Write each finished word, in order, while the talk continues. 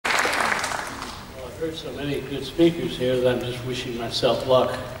heard so many good speakers here that I'm just wishing myself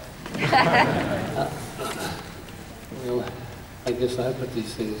luck. Well, I guess I put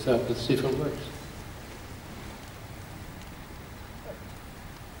these things up. Let's see if it works.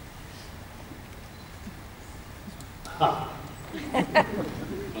 Ha.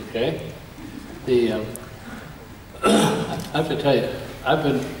 Okay. I have to tell you, I've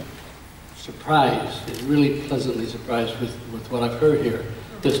been surprised, really pleasantly surprised with what I've heard here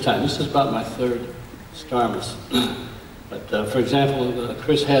this time. This is about my third Starmus. But for example,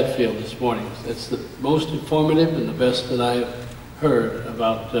 Chris Hadfield this morning, it's the most informative and the best that I've heard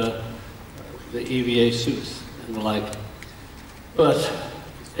about the EVA suits and the like. But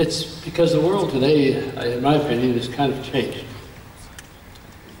it's because the world today, in my opinion, has kind of changed.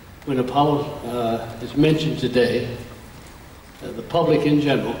 When Apollo is mentioned today, the public in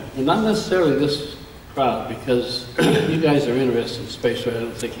general, and not necessarily this crowd, because you guys are interested in space, so I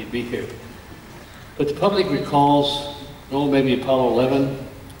don't think you'd be here. But the public recalls, maybe Apollo 11,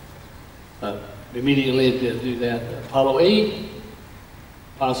 immediately to do that. Apollo 8,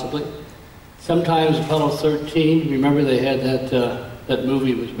 possibly. Sometimes Apollo 13, remember they had that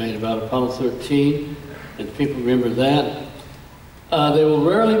movie was made about Apollo 13, and people remember that. They will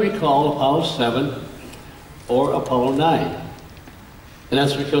rarely recall Apollo 7 or Apollo 9. And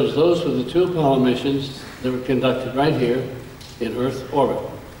that's because those were the two Apollo missions that were conducted right here in Earth orbit.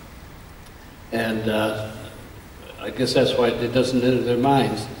 And I guess that's why it doesn't enter their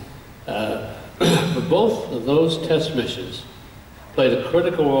minds. But both of those test missions played a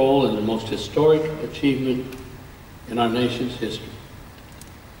critical role in the most historic achievement in our nation's history,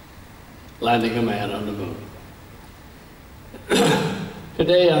 landing a man on the moon.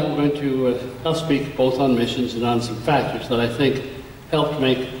 Today I'm going to I'll speak both on missions and on some factors that I think helped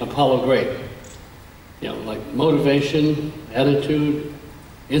make Apollo great. You know, like motivation, attitude,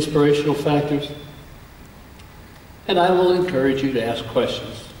 inspirational factors. And I will encourage you to ask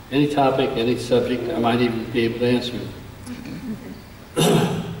questions. Any topic, any subject, I might even be able to answer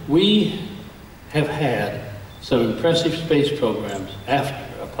it. We have had some impressive space programs after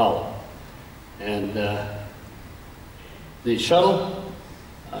Apollo. And the shuttle,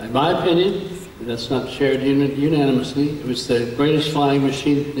 in my opinion, that's not shared unanimously, it was the greatest flying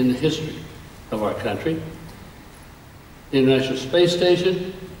machine in the history of our country. The International Space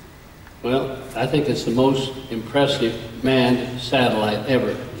Station, well, I think it's the most impressive manned satellite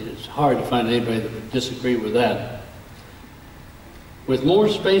ever. It's hard to find anybody that would disagree with that. With more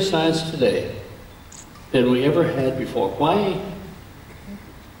space science today than we ever had before, why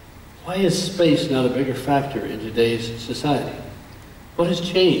is space not a bigger factor in today's society? What has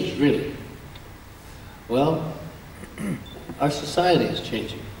changed, really? Well, our society is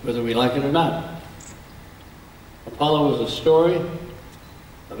changing, whether we like it or not. Apollo was a story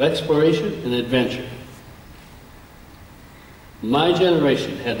of exploration and adventure. My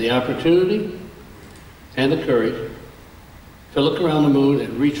generation had the opportunity and the courage to look around the moon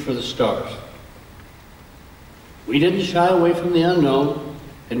and reach for the stars. We didn't shy away from the unknown,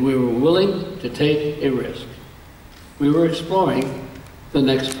 and we were willing to take a risk. We were exploring the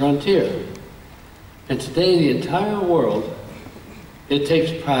next frontier. And today, the entire world, it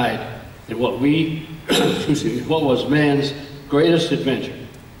takes pride in what what was man's greatest adventure.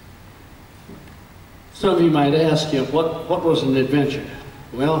 Some of you might ask, what was an adventure?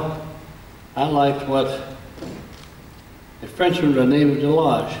 Well, I liked what a Frenchman by the name of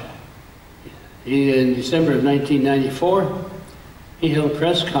Delage. In December of 1994, he held a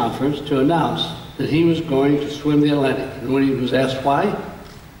press conference to announce that he was going to swim the Atlantic. And when he was asked why,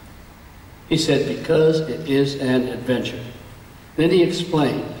 he said, because it is an adventure. Then he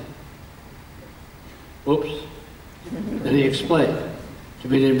explained. Then he explained. To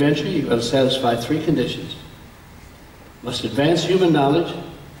be an adventure, you've got to satisfy three conditions. Must advance human knowledge,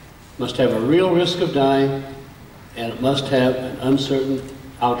 must have a real risk of dying, and it must have an uncertain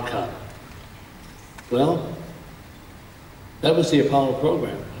outcome. Well, that was the Apollo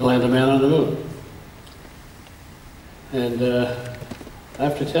program, to land a man on the moon. And I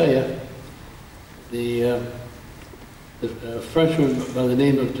have to tell you, the Frenchman by the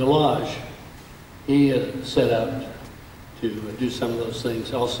name of Delage, he set out to do some of those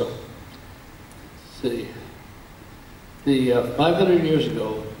things also. See, 500 years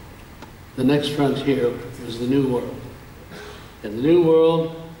ago, the next frontier was the New World. And the New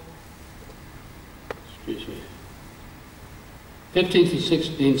World, 15th and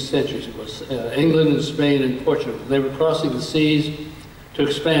 16th centuries, it was England and Spain and Portugal. They were crossing the seas to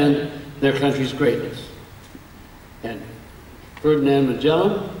expand their country's greatness. And Ferdinand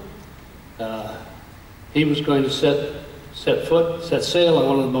Magellan, he was going to set sail on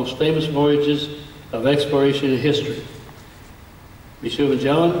one of the most famous voyages of exploration in history. Monsieur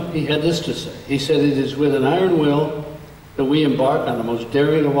Magellan, he had this to say. He said, "It is with an iron will that we embark on the most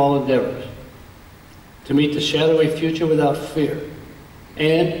daring of all endeavors, to meet the shadowy future without fear,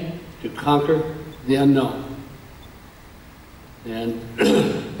 and to conquer the unknown." And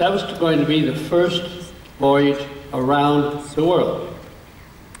that was going to be the first voyage around the world.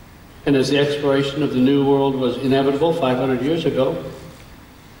 And as the exploration of the New World was inevitable 500 years ago,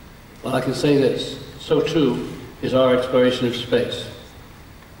 well, I can say this, so too is our exploration of space.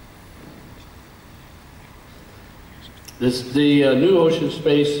 The new ocean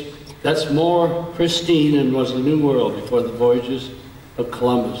space, that's more pristine than was the New World before the voyages of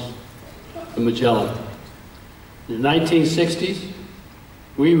Columbus and Magellan. In the 1960s,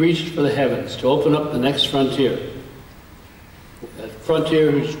 we reached for the heavens to open up the next frontier. That frontier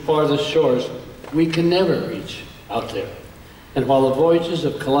whose farthest shores we can never reach out there. And while the voyages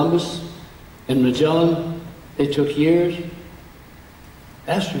of Columbus and Magellan, they took years,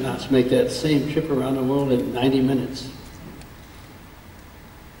 astronauts make that same trip around the world in 90 minutes.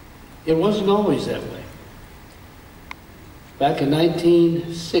 It wasn't always that way. Back in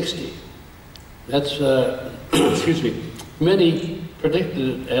 1960, that's, excuse me, many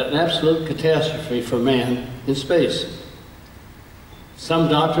predicted an absolute catastrophe for man in space. Some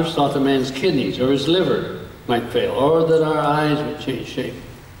doctors thought the man's kidneys or his liver might fail, or that our eyes would change shape,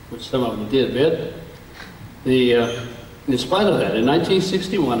 which some of them did a bit. In spite of that, in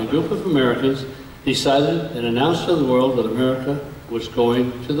 1961, a group of Americans decided and announced to the world that America was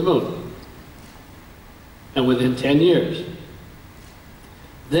going to the moon. And within 10 years,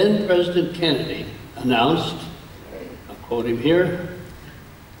 then President Kennedy announced, I'll quote him here,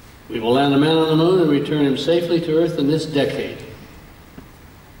 "We will land a man on the moon and return him safely to Earth in this decade.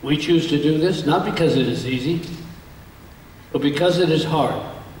 We choose to do this not because it is easy, but because it is hard."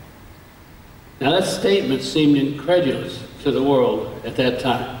 Now that statement seemed incredulous to the world at that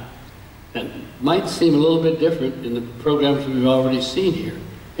time, and might seem a little bit different in the programs we've already seen here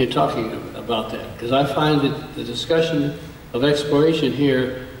in talking about that, because I find that the discussion of exploration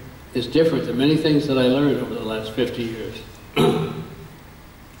here is different than many things that I learned over the last 50 years.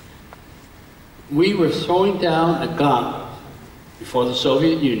 We were throwing down a gauntlet before the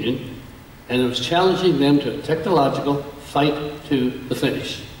Soviet Union, and it was challenging them to a technological fight to the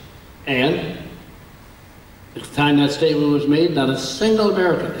finish. And at the time that statement was made, not a single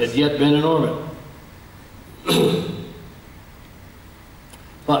American had yet been in orbit.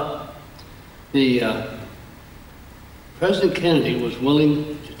 But President Kennedy was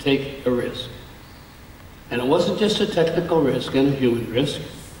willing to take a risk. And it wasn't just a technical risk and a human risk,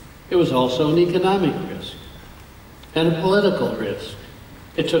 it was also an economic risk and a political risk.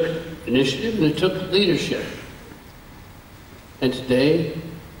 It took initiative and it took leadership. And today,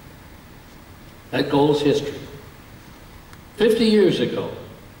 that goal is history. 50 years ago,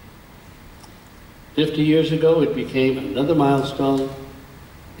 it became another milestone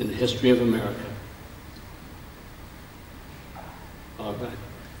in the history of America. All right,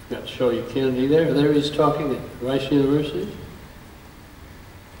 got to show you Kennedy there. There he's talking at Rice University.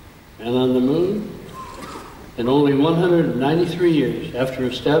 And on the moon, and only 193 years after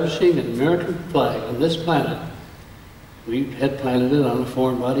establishing an American flag on this planet, we had planted it on a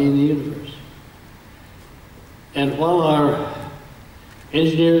foreign body in the universe. And while our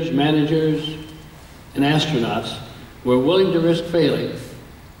engineers, managers, and astronauts were willing to risk failing,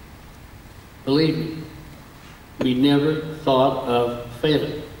 believe me, we never thought of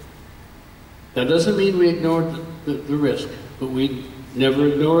failing. That doesn't mean we ignored the risk, but we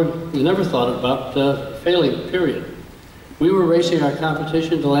never thought about failing, period. We were racing our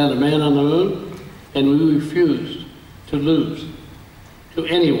competition to land a man on the moon, and we refused to lose to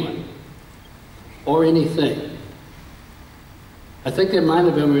anyone or anything. I think it might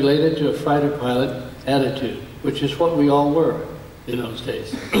have been related to a fighter pilot attitude, which is what we all were in those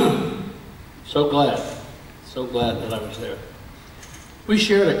days. So glad that I was there. We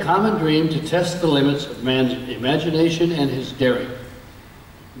shared a common dream to test the limits of man's imagination and his daring.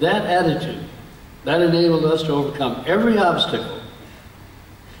 That attitude, that enabled us to overcome every obstacle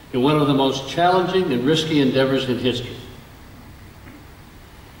in one of the most challenging and risky endeavors in history.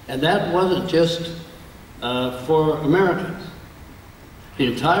 And that wasn't just for Americans. The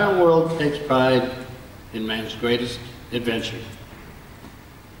entire world takes pride in man's greatest adventure.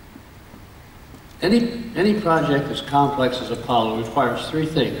 Any project as complex as Apollo requires three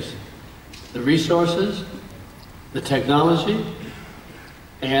things: the resources, the technology,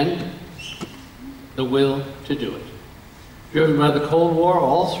 and the will to do it. Driven by the Cold War,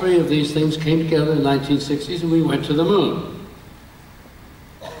 all three of these things came together in the 1960s, and we went to the moon.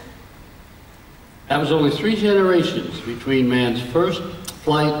 That was only 3 generations between man's first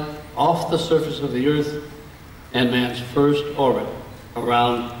flight off the surface of the Earth and man's first orbit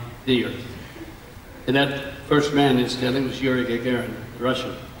around the Earth. And that first man, incidentally, was Yuri Gagarin, the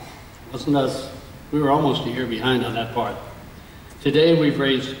Russian. It wasn't us. We were almost a year behind on that part. Today, we've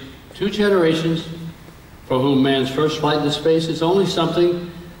raised 2 generations for whom man's first flight into space is only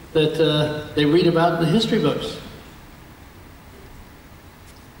something that they read about in the history books.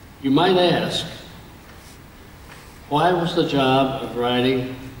 You might ask, why was the job of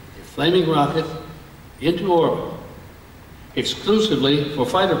riding a flaming rocket into orbit exclusively for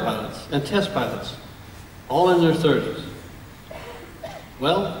fighter pilots and test pilots, all in their 30s?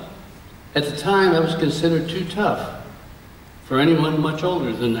 Well, at the time, that was considered too tough for anyone much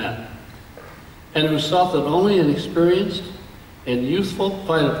older than that. And it was thought that only an experienced and youthful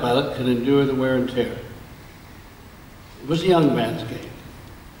fighter pilot could endure the wear and tear. It was a young man's game,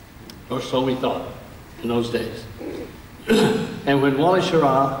 or so we thought in those days. And when Wally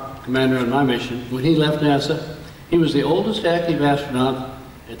Schirra, commander on my mission, when he left NASA, he was the oldest active astronaut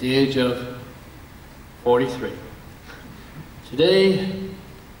at the age of 43. Today,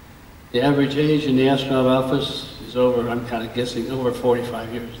 the average age in the astronaut office is over, I'm kind of guessing, over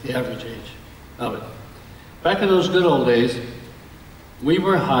 45 years, the average age of it. Back in those good old days, we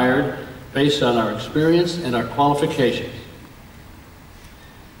were hired based on our experience and our qualifications.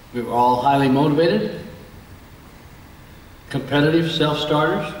 We were all highly motivated, competitive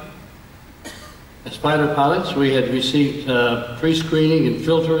self-starters. As fighter pilots, we had received pre-screening and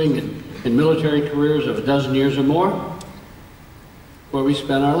filtering in military careers of 12 years or more, where we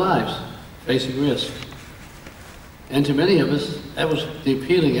spent our lives facing risk. And to many of us, that was the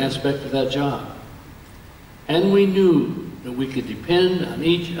appealing aspect of that job. And we knew that we could depend on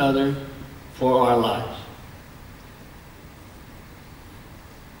each other for our lives.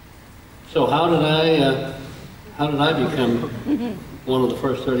 So how did I become one of the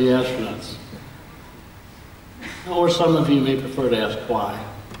first 30 astronauts? Or some of you may prefer to ask why.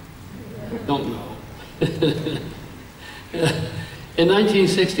 Don't know. In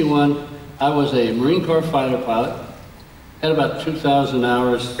 1961, I was a Marine Corps fighter pilot, had about 2,000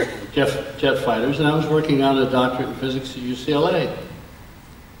 hours jet fighters, and I was working on a doctorate in physics at UCLA.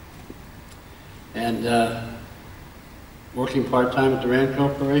 And working part-time at the RAND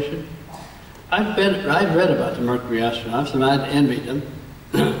Corporation. I'd read about the Mercury astronauts, and I'd envied them.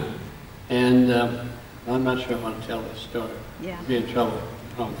 And I'm not sure I want to tell this story. Yeah. I'll be in trouble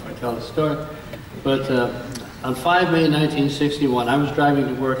at home if I tell the story. But on 5 May 1961, I was driving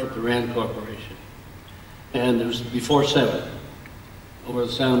to work at the RAND Corporation. And it was before 7, over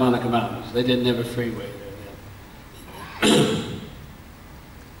the Santa Monica Mountains. They didn't have a freeway there then.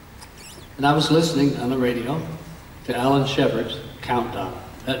 And I was listening on the radio to Alan Shepard's countdown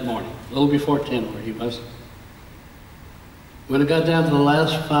that morning, a little before 10 where he was. When it got down to the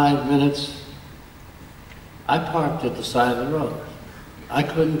last 5 minutes, I parked at the side of the road. I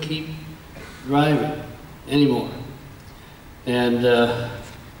couldn't keep driving anymore. And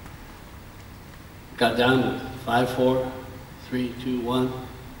got down to 5, 4, 3, 2, 1,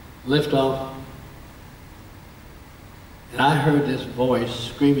 lift off. And I heard this voice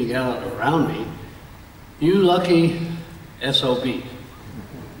screaming out around me, "You lucky SOB."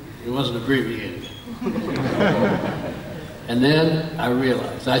 It wasn't abbreviated. And then I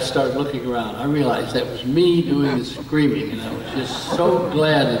realized, I started looking around, I realized that was me doing the screaming, and I was just so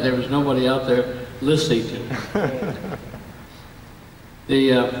glad that there was nobody out there listening to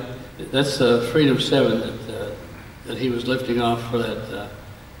me. That's Freedom 7 that he was lifting off for that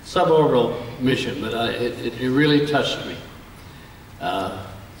suborbital mission, but it really touched me. But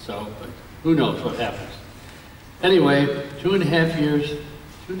who knows what happens. Anyway, 2.5 years,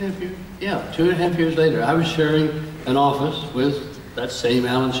 2.5 years? Yeah, 2.5 years later, I was sharing an office with that same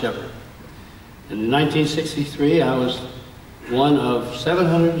Alan Shepard. And in 1963, I was one of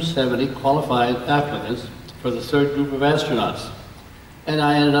 770 qualified applicants for the 3rd group of astronauts. And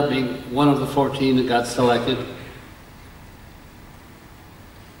I ended up being one of the 14 that got selected.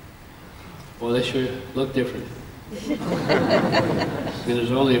 Well, they sure look different. And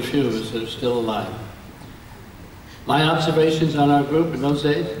there's only a few of us that are still alive. My observations on our group in those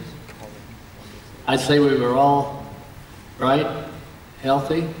days, I'd say we were all bright,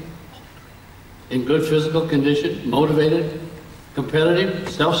 healthy, in good physical condition, motivated, competitive,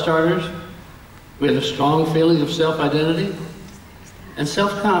 self-starters. We had a strong feeling of self-identity and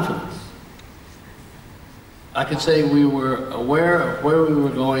self-confidence. I could say we were aware of where we were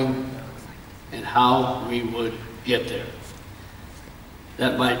going and how we would get there.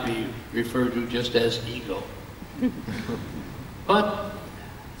 That might be referred to just as ego. But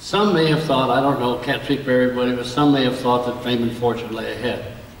Some may have thought, I don't know, can't speak for everybody, but some may have thought that fame and fortune lay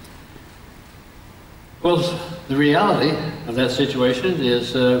ahead. Well, the reality of that situation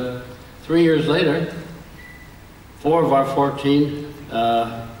is 3 years later, 4 of our 14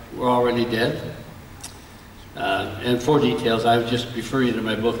 were already dead. And for details, I would just refer you to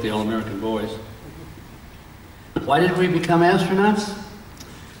my book, The All-American Boys. Why did we become astronauts?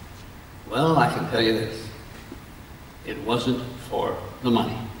 Well, I can tell you this. It wasn't for the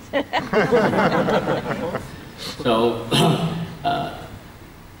money. So,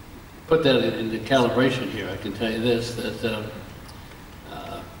 put that into calibration here. I can tell you this, that,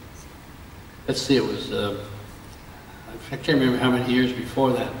 let's see, it was, I can't remember how many years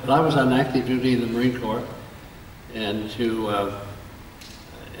before that, but I was on active duty in the Marine Corps, and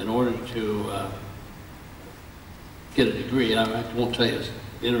in order to get a degree, I won't tell you this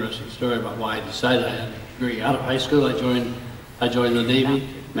interesting story about why I decided I had a degree. Out of high school, I joined the Navy,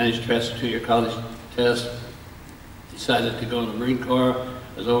 managed to pass a 2-year college test, decided to go to the Marine Corps.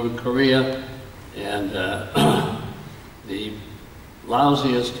 I was over in Korea, and the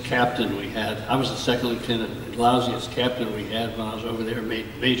lousiest captain we had, I was the second lieutenant, the lousiest captain we had when I was over there,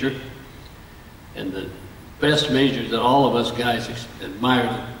 major, and the best major that all of us guys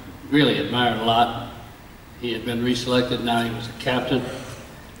admired, really admired a lot. He had been reselected, now he was a captain.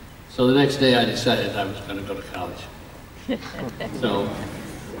 So the next day I decided I was going to go to college. So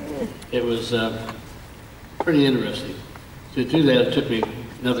it was pretty interesting. To do that, it took me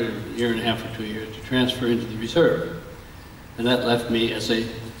another 1.5 years or 2 years to transfer into the reserve. And that left me as a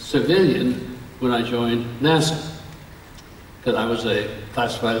civilian when I joined NASA, because I was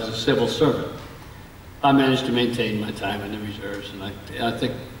classified as a civil servant. I managed to maintain my time in the reserves, and I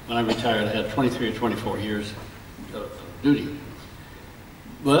think when I retired I had 23 or 24 years of duty.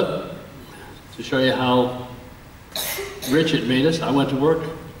 But to show you how rich it made us, I went to work.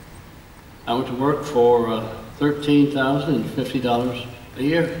 I went to work for $13,050 a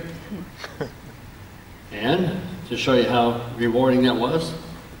year. And to show you how rewarding that was,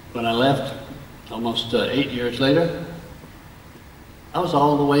 when I left, almost 8 years later, I was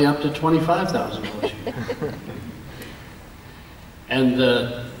all the way up to $25,000 a year. And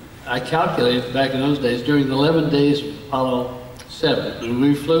I calculated back in those days, during the 11 days of Apollo 7, when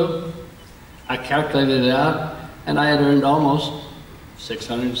we flew, I calculated it out, and I had earned almost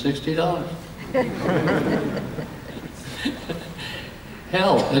 $660.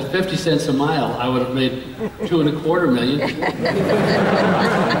 Hell, at 50 cents a mile, I would have made $2.25 million.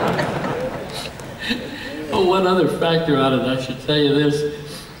 Oh, one other factor on it, I should tell you this.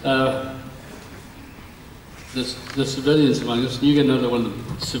 The civilians among us, you're going to know that one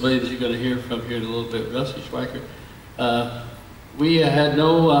of the civilians you're going to hear from here in a little bit, Rusty Schweiker, we had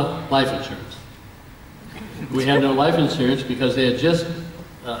no life insurance. We had no life insurance because they had just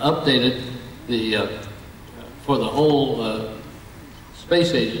updated for the whole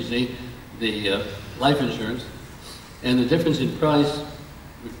space agency, the life insurance, and the difference in price,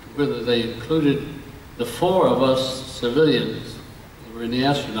 whether they included the 4 of us civilians who were in the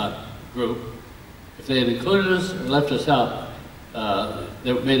astronaut group, if they had included us or left us out,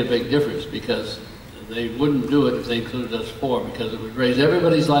 that made a big difference, because they wouldn't do it if they included us 4, because it would raise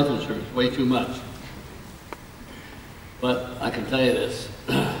everybody's life insurance way too much. But I can tell you this,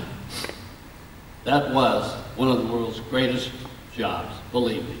 that was one of the world's greatest jobs,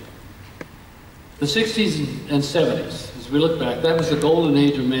 believe me. The 60s and 70s, as we look back, that was the golden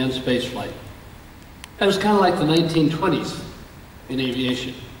age of manned spaceflight. That was kind of like the 1920s in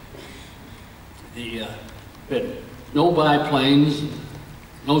aviation. We had no biplanes,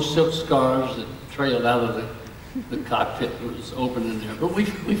 no silk scarves that trailed out of the cockpit that was open in there, but we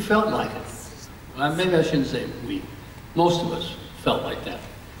felt like it. Well, maybe I shouldn't say we. Most of us felt like that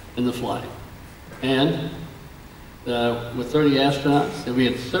in the flying. And with 30 astronauts, and we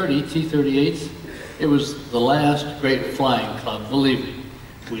had 30 T-38s, it was the last great flying club, believe me.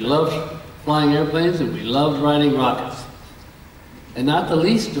 We loved flying airplanes and we loved riding rockets. And not the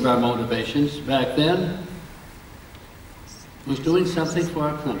least of our motivations back then was doing something for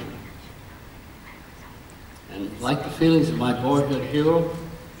our country. And like the feelings of my boyhood hero,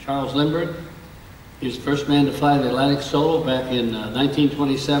 Charles Lindbergh, he was the first man to fly the Atlantic solo back in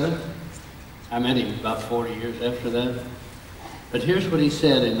 1927. I met him about 40 years after that. But here's what he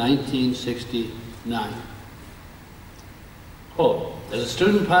said in 1969. Quote, as a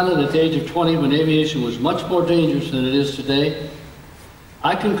student pilot at the age of 20, when aviation was much more dangerous than it is today,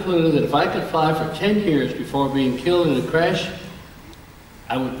 I concluded that if I could fly for 10 years before being killed in a crash,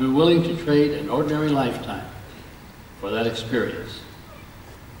 I would be willing to trade an ordinary lifetime for that experience.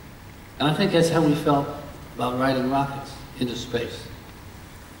 And I think that's how we felt about riding rockets into space.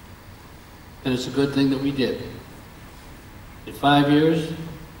 And it's a good thing that we did. In 5 years,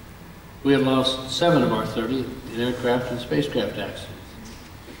 we had lost 7 of our 30 in aircraft and spacecraft accidents.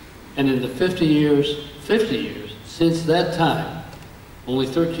 And in the 50 years since that time, only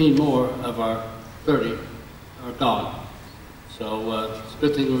 13 more of our 30 are gone. So it's a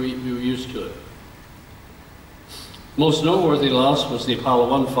good thing we were used to it. Most noteworthy loss was the Apollo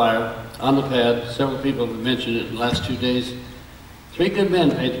 1 fire on the pad. Several people have mentioned it in the last 2 days. 3 good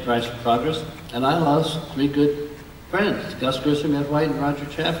men paid the price for progress, and I lost 3 good friends, Gus Grissom, Ed White, and Roger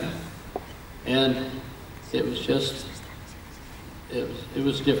Chaffee. And it was just, it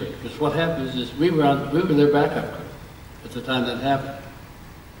was different. Because what happens is we were their backup crew at the time that happened.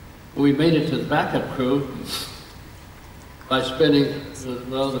 We made it to the backup crew by spending,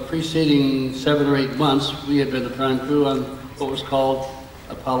 well, the preceding 7 or 8 months, we had been the prime crew on what was called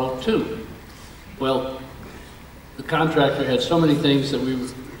Apollo 2. Well, the contractor had so many things that we were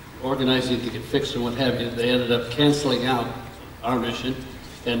organizing to get fixed and what have you, they ended up canceling out our mission,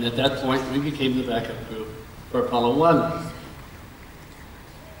 and at that point, we became the backup crew for Apollo 1. In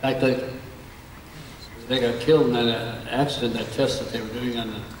fact, they got killed in that accident, that test that they were doing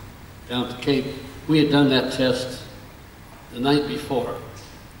down at the Cape. We had done that test the night before,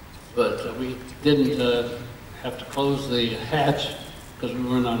 but we didn't have to close the hatch because we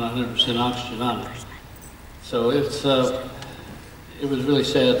weren't on 100% oxygen on it. So it was really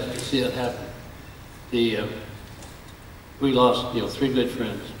sad to see that happen. We lost, 3 good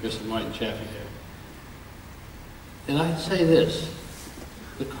friends, Grissom, White, and Chaffee there. And I'd say this,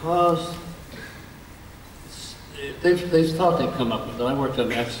 because they thought they'd come up with it. I worked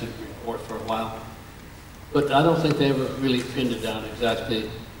on an accident report for a while, but I don't think they ever really pinned it down exactly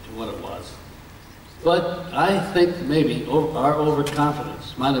to what it was. But I think maybe our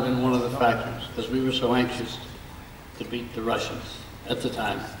overconfidence might have been one of the factors, because we were so anxious to beat the Russians at the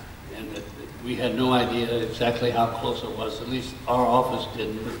time, and we had no idea exactly how close it was. At least our office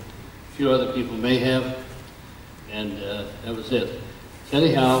didn't, but a few other people may have, and that was it.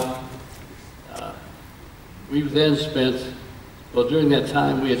 Anyhow, we then spent, well, during that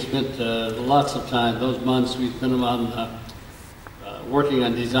time we had spent lots of time, those months we spent them on working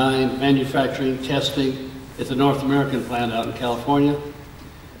on design, manufacturing, testing at the North American plant out in California.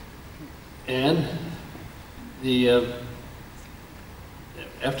 And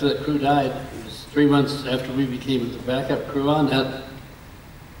after that crew died, it was 3 months after we became the backup crew on that,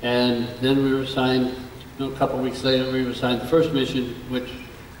 and then we were assigned, a couple of weeks later, we were assigned the first mission, which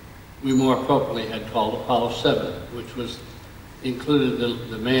we more appropriately had called Apollo 7, which was included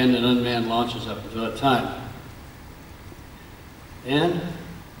the manned and unmanned launches up until that time. And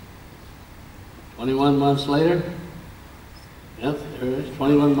 21 months later, yep, there it is,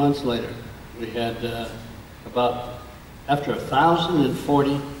 21 months later, we had after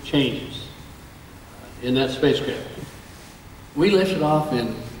 1,040 changes in that spacecraft, we lifted off in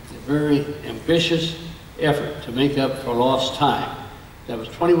a very ambitious effort to make up for lost time. That was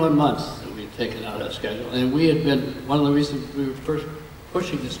 21 months that we had taken out of that schedule, and we had been, one of the reasons we were first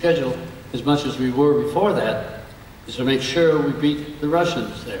pushing the schedule as much as we were before that is to make sure we beat the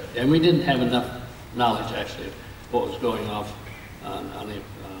Russians there. And we didn't have enough knowledge, actually, of what was going on the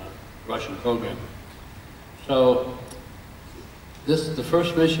Russian program. So this is the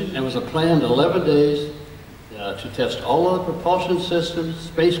first mission, and was a planned 11 days to test all of the propulsion systems,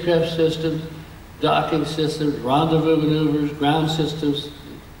 spacecraft systems, docking systems, rendezvous maneuvers, ground systems,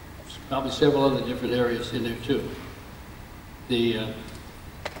 probably several other different areas in there too.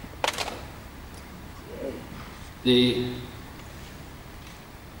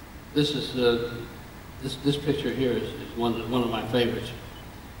 This picture here is one of my favorites,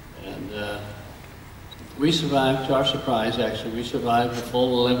 and we survived. To our surprise, actually, we survived the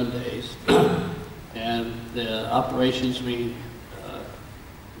full 11 days, and the operations we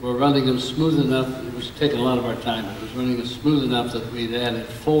were running them smooth enough. It was taking a lot of our time. It was running them smooth enough that we'd added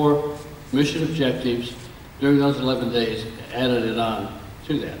 4 mission objectives during those 11 days, added it on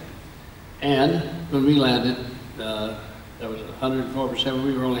to that. And when we landed, that was 104%.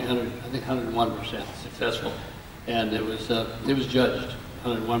 We were only 101% successful, and it was judged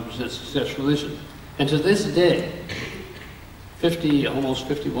 101% successful mission. And to this day, almost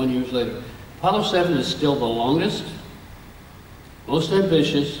 51 years later, Apollo 7 is still the longest, most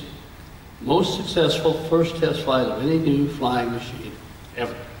ambitious, most successful first test flight of any new flying machine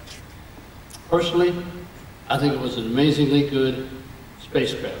ever. Personally, I think it was an amazingly good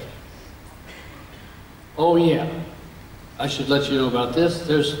spacecraft. Oh yeah, I should let you know about this.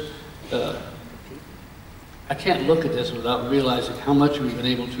 I can't look at this without realizing how much we've been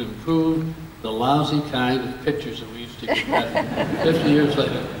able to improve the lousy kind of pictures that we used to get back 50 years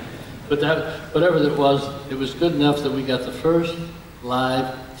later. But that, whatever it was good enough that we got the first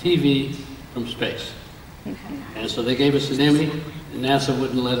live TV from space. And so they gave us an Emmy, and NASA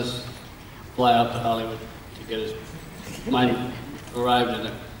wouldn't let us fly out to Hollywood to get us. Mine arrived in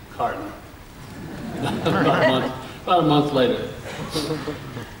a carton about a month later.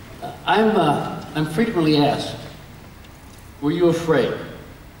 I'm frequently asked, were you afraid?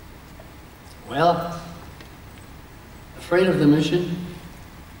 Well, afraid of the mission?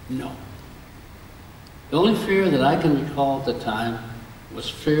 No. The only fear that I can recall at the time was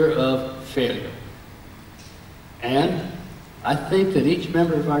fear of failure. And I think that each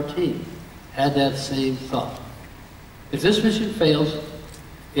member of our team had that same thought. If this mission fails,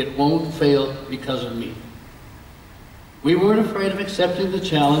 it won't fail because of me. We weren't afraid of accepting the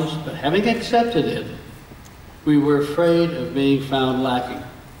challenge, but having accepted it, we were afraid of being found lacking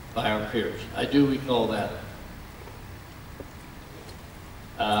by our peers. I do recall that.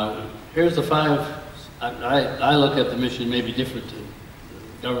 Here's the 5, I look at the mission maybe different than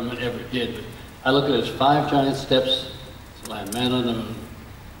the government ever did, but I look at it as 5 giant steps to land man on the moon.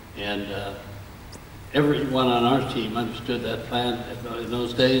 And everyone on our team understood that plan in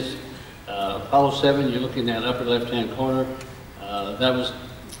those days. Apollo 7, you're looking at upper left-hand corner. That was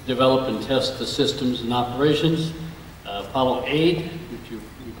develop and test the systems and operations. Apollo 8, which you're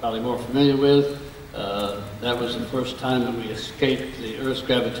probably more familiar with, that was the first time that we escaped the Earth's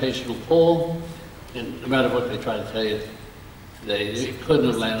gravitational pull. And no matter what they try to tell you, they couldn't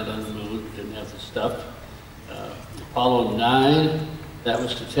have landed on the moon, didn't have the stuff. Apollo 9, that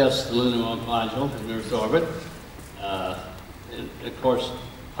was to test the Lunar Module in Earth orbit. And of course,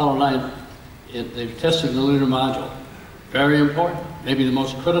 Apollo 9, they were testing the Lunar Module. Very important, maybe the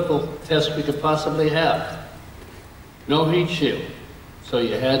most critical test we could possibly have. No heat shield, so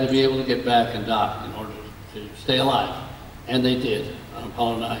you had to be able to get back and dock in order to stay alive. And they did on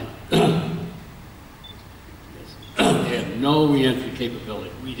Apollo 9. They had no re-entry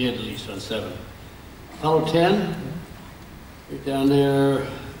capability. We did, at least on 7. Apollo 10, right down there.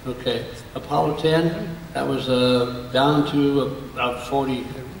 Okay, Apollo 10, that was down to about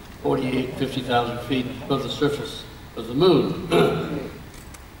 48, 50,000 feet above the surface of the moon.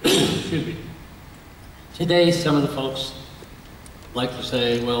 Excuse me. Today, some of the folks like to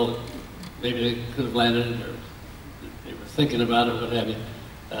say, well, maybe they could have landed it, or they were thinking about it, what have you.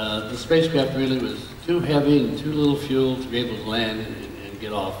 The spacecraft really was too heavy and too little fuel to be able to land and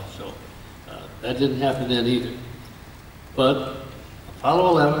get off, so that didn't happen then either. But Apollo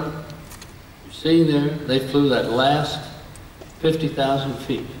 11, you're seeing there, they flew that last 50,000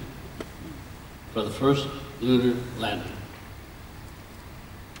 feet for the first lunar landing.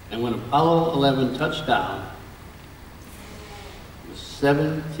 And when Apollo 11 touched down, with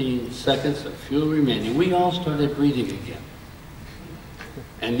 17 seconds of fuel remaining, we all started breathing again.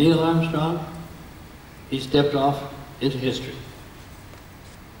 And Neil Armstrong, he stepped off into history.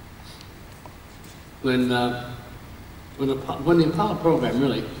 When the Apollo program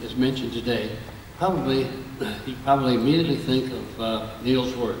really is mentioned today, you probably immediately think of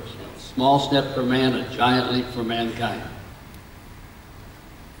Neil's words, you know, small step for man, a giant leap for mankind.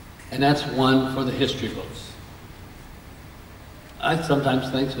 And that's one for the history books. I sometimes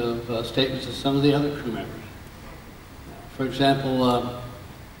think of statements of some of the other crew members. For example,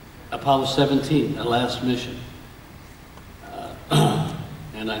 Apollo 17, the last mission.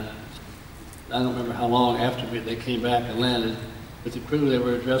 And I don't remember how long after they came back and landed, with the crew they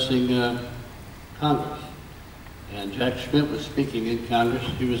were addressing Congress. And Jack Schmitt was speaking in Congress.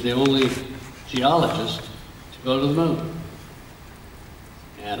 He was the only geologist to go to the moon.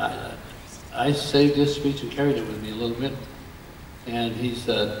 And I saved this speech and carried it with me a little bit. And he's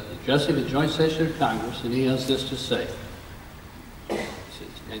addressing the joint session of Congress, and he has this to say. He says,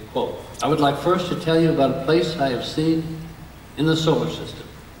 and quote, "I would like first to tell you about a place I have seen in the solar system,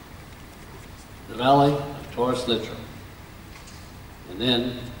 the valley of Taurus Littrow." And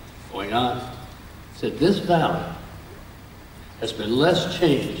then, going on, said, "This valley has been less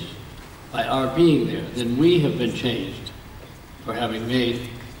changed by our being there than we have been changed for having made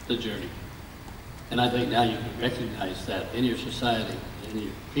the journey." And I think now you can recognize that in your society, in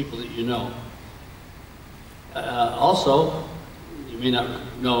your people that you know. Also, you may not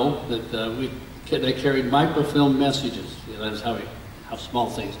know that they carried microfilm messages. You know, that's how small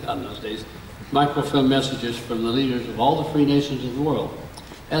things got in those days. Microfilm messages from the leaders of all the free nations of the world.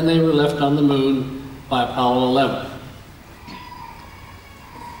 And they were left on the moon by Apollo 11.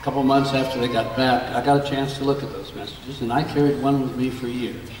 A couple months after they got back, I got a chance to look at those messages, and I carried one with me for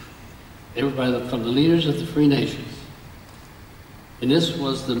years. They were from the leaders of the free nations. And this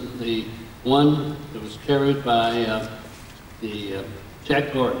was the one that was carried by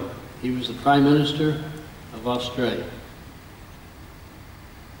Jack Gordon, he was the Prime Minister of Australia.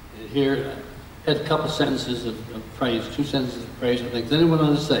 And here, had a couple sentences of praise, 2 sentences of praise, I think. Then he went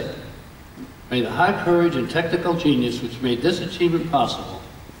on to say, "May the high courage and technical genius which made this achievement possible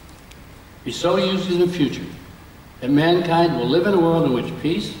be so used in the future that mankind will live in a world in which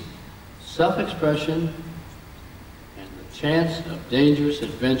peace, self-expression, and the chance of dangerous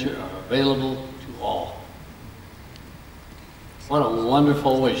adventure are available to all." What a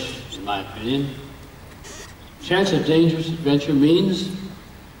wonderful wish, in my opinion. Chance of dangerous adventure means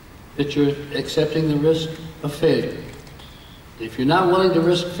that you're accepting the risk of failure. If you're not willing to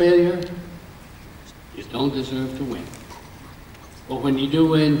risk failure, you don't deserve to win. But when you do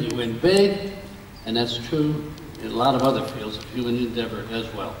win, you win big, and that's true in a lot of other fields of human endeavor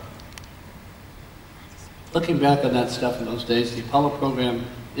as well. Looking back on that stuff in those days, the Apollo program,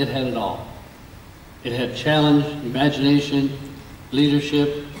 it had it all. It had challenge, imagination,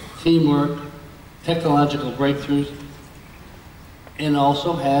 leadership, teamwork, technological breakthroughs, and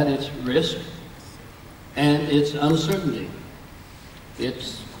also had its risk and its uncertainty.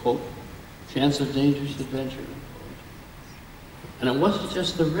 Its, quote, chance of dangerous adventure, unquote. And it wasn't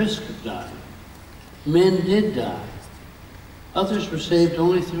just the risk of dying. Men did die. Others were saved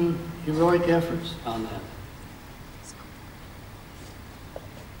only through heroic efforts on that.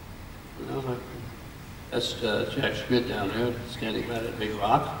 Well, that's Jack Schmidt down there, standing by that big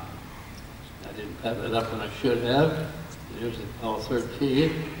rock. I didn't have it up when I should have. There's the Apollo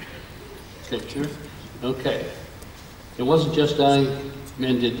 13 picture. Okay. It wasn't just dying,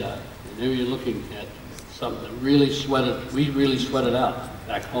 men did die. And there you're looking at something that really sweated, we really sweated out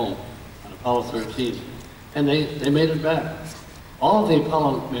back home on Apollo 13. And they made it back. All of the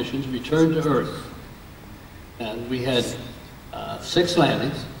Apollo missions returned to Earth. And we had 6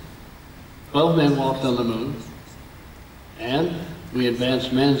 landings, 12 men walked on the moon, and we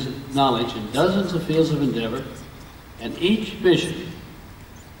advanced man's knowledge in dozens of fields of endeavor, and each mission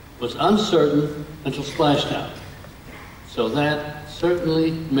was uncertain until splashdown. So that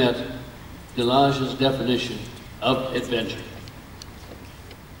certainly met Delage's definition of adventure.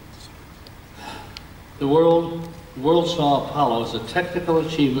 The world saw Apollo as a technical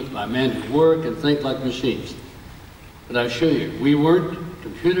achievement by men who work and think like machines. But I assure you, we weren't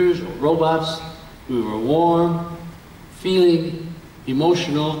computers or robots. We were warm, feeling,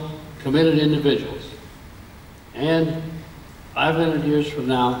 emotional, committed individuals. And 500 years from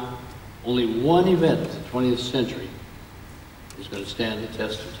now, only one event of the 20th century is going to stand the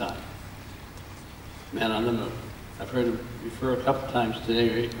test of time. Man on the moon. I've heard him refer a couple times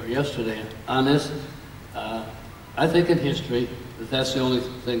today or yesterday on this. I think in history that that's the only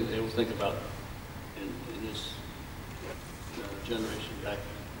thing they will think about in this generation back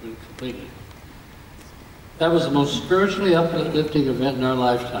completely. That was the most spiritually uplifting event in our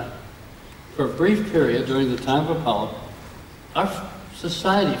lifetime. For a brief period during the time of Apollo, our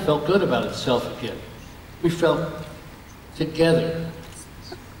society felt good about itself again. We felt together.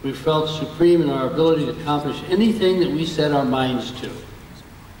 We felt supreme in our ability to accomplish anything that we set our minds to.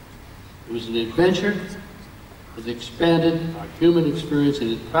 It was an adventure that expanded our human experience,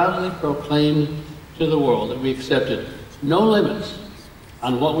 and it proudly proclaimed to the world that we accepted no limits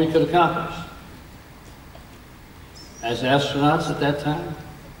on what we could accomplish. As astronauts at that time,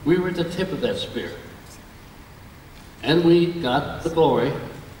 we were at the tip of that spear. And we got the glory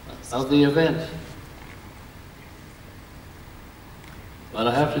of the event. But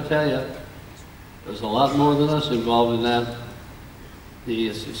I have to tell you, there's a lot more than us involved in that.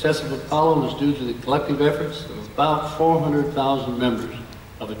 The success of Apollo was due to the collective efforts of about 400,000 members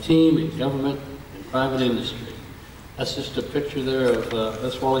of a team in government and private industry. That's just a picture there of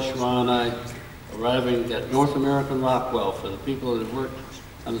that's Wally Schirra and I arriving at North American Rockwell for the people that had worked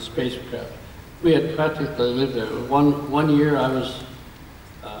on the spacecraft. We had practically lived there. One year I was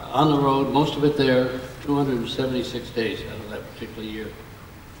on the road, most of it there, 276 days out of that particular year.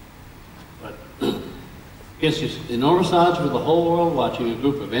 But against enormous odds with the whole world watching, a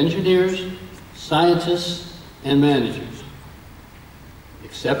group of engineers, scientists, and managers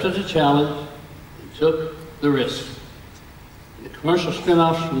accepted the challenge and took the risk. The commercial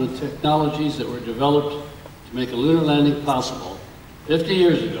spin-offs from the technologies that were developed to make a lunar landing possible 50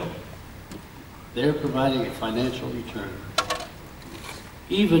 years ago, they're providing a financial return.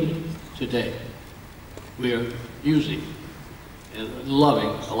 Even today, we are using and loving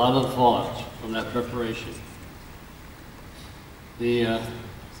a lot of the fallouts from that preparation.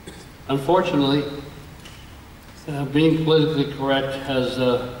 Unfortunately, being politically correct has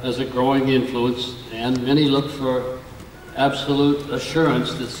a growing influence, and many look for absolute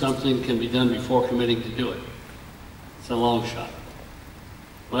assurance that something can be done before committing to do it. It's a long shot.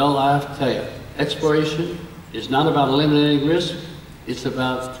 Well, I have to tell you, exploration is not about eliminating risk, it's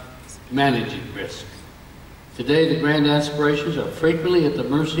about managing risk. Today, the grand aspirations are frequently at the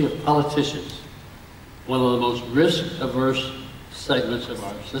mercy of politicians, one of the most risk-averse segments of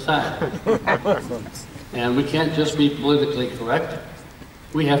our society. And we can't just be politically correct.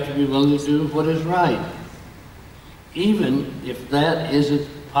 We have to be willing to do what is right, even if that isn't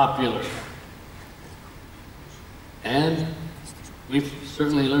popular. And we've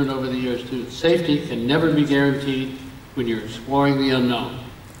certainly learned over the years too, safety can never be guaranteed when you're exploring the unknown.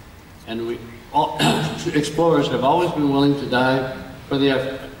 And explorers have always been willing to die for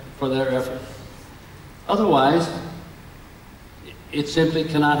their effort. Otherwise, it simply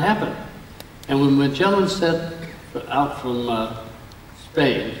cannot happen. And when Magellan set out from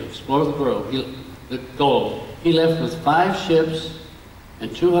Spain to explore the globe, he left with 5 ships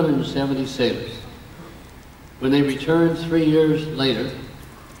and 270 sailors. When they returned 3 years later,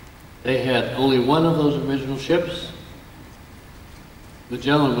 they had only one of those original ships.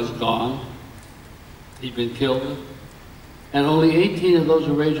 Magellan was gone. He'd been killed. And only 18 of those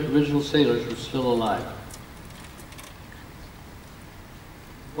original sailors were still alive.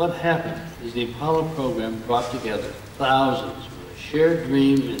 What happened is the Apollo program brought together thousands with a shared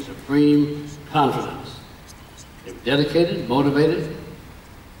dream and supreme confidence. They were dedicated, motivated,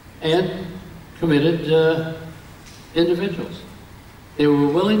 and committed individuals. They were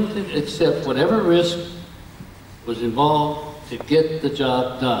willing to accept whatever risk was involved to get the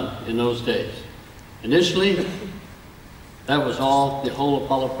job done in those days. Initially, that was all, the whole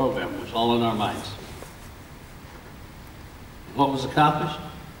Apollo program was all in our minds. What was accomplished?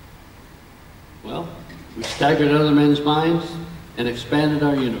 Well, we staggered other men's minds and expanded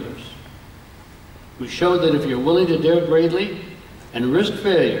our universe. We showed that if you're willing to dare greatly and risk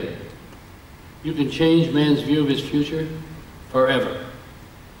failure, you can change man's view of his future forever.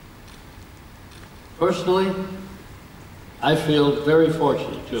 Personally, I feel very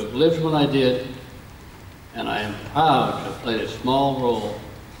fortunate to have lived what I did, and I am proud to have played a small role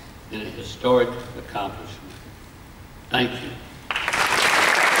in a historic accomplishment. Thank you.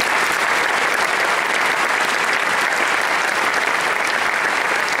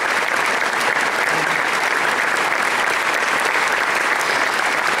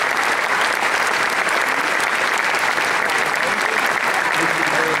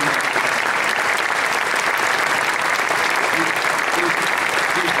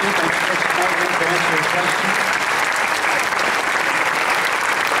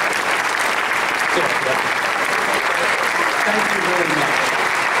 Thank you very much.